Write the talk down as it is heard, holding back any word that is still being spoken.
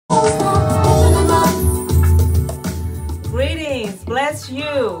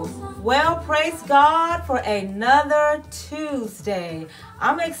you. Well, praise God for another Tuesday.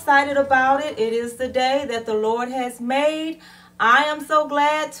 I'm excited about it. It is the day that the Lord has made. I am so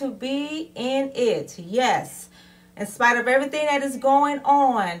glad to be in it. Yes, in spite of everything that is going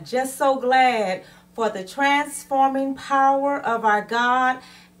on, just so glad for the transforming power of our God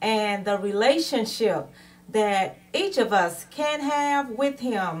and the relationship that each of us can have with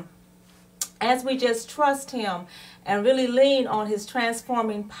Him as we just trust Him and really lean on His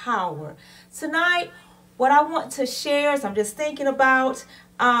transforming power. Tonight, what I want to share is I'm just thinking about,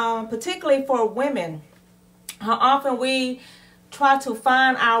 particularly for women, how often we try to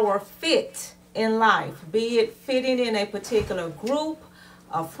find our fit in life, be it fitting in a particular group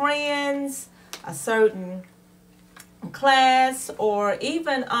of friends, a certain class, or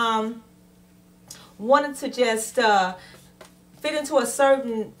even wanting to just fit into a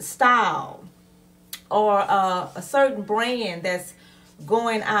certain style or a certain brand that's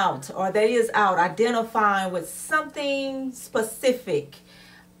going out or that is out, identifying with something specific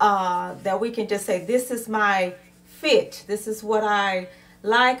that we can just say, this is my fit, this is what I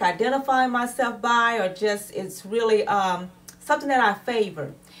like, identifying myself by, or just it's really something that I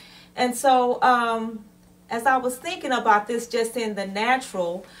favor. And so as I was thinking about this just in the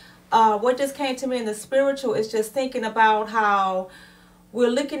natural, what just came to me in the spiritual is just thinking about how we're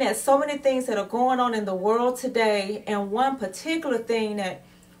looking at so many things that are going on in the world today, and one particular thing that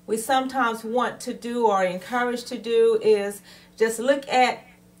we sometimes want to do or encouraged to do is just look at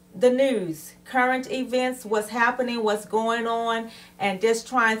the news, current events, what's happening, what's going on, and just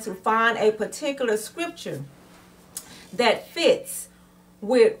trying to find a particular scripture that fits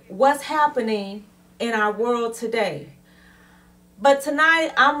with what's happening in our world today. But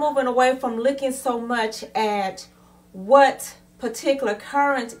tonight I'm moving away from looking so much at what particular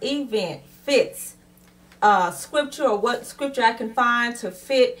current event fits scripture, or what scripture I can find to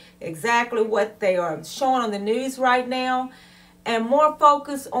fit exactly what they are showing on the news right now, and more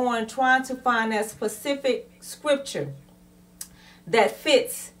focus on trying to find that specific scripture that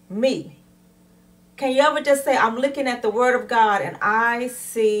fits me. Can you ever just say, I'm looking at the Word of God and I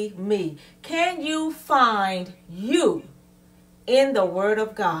see me? Can you find you in the Word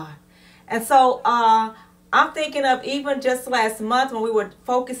of God? And so I'm thinking of even just last month when we were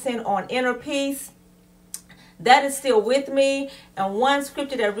focusing on inner peace. That is still with me. And one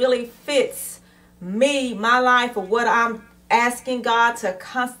scripture that really fits me, my life, or what I'm asking God to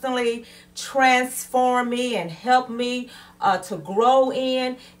constantly transform me and help me to grow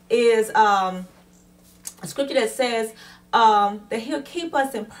in is a scripture that says that He'll keep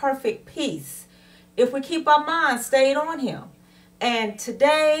us in perfect peace if we keep our minds stayed on Him. And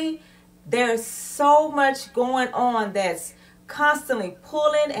today, there's so much going on that's constantly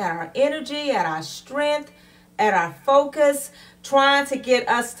pulling at our energy, at our strength, at our focus, trying to get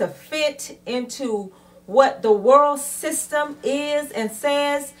us to fit into what the world system is and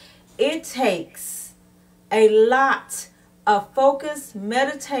says. It takes a lot of focus,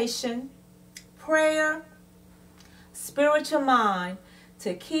 meditation, prayer, spiritual mind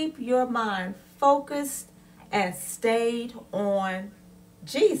to keep your mind focused and stayed on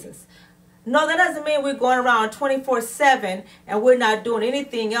Jesus. No, that doesn't mean we're going around 24/7 and we're not doing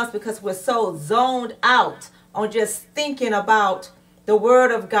anything else because we're so zoned out on just thinking about the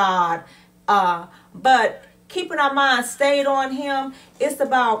Word of God. But keeping our minds stayed on Him, it's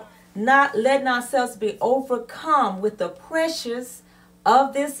about not letting ourselves be overcome with the pressures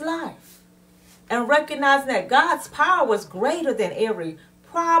of this life, and recognizing that God's power is greater than every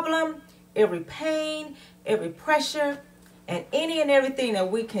problem, every pain, every pressure, and any and everything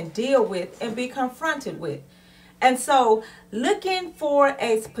that we can deal with and be confronted with. And so looking for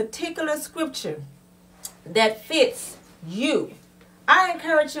a particular scripture that fits you, I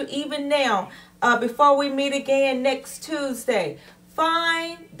encourage you even now, before we meet again next Tuesday,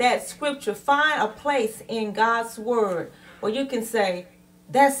 find that scripture, find a place in God's Word where you can say,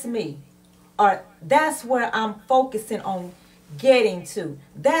 that's me, or that's where I'm focusing on getting to.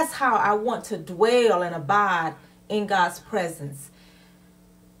 That's how I want to dwell and abide in God's presence.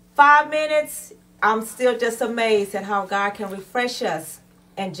 5 minutes, I'm still just amazed at how God can refresh us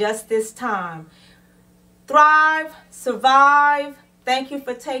in just this time. Thrive, survive. Thank you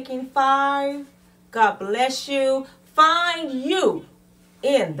for taking 5. God bless you. Find you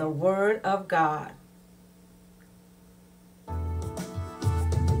in the Word of God.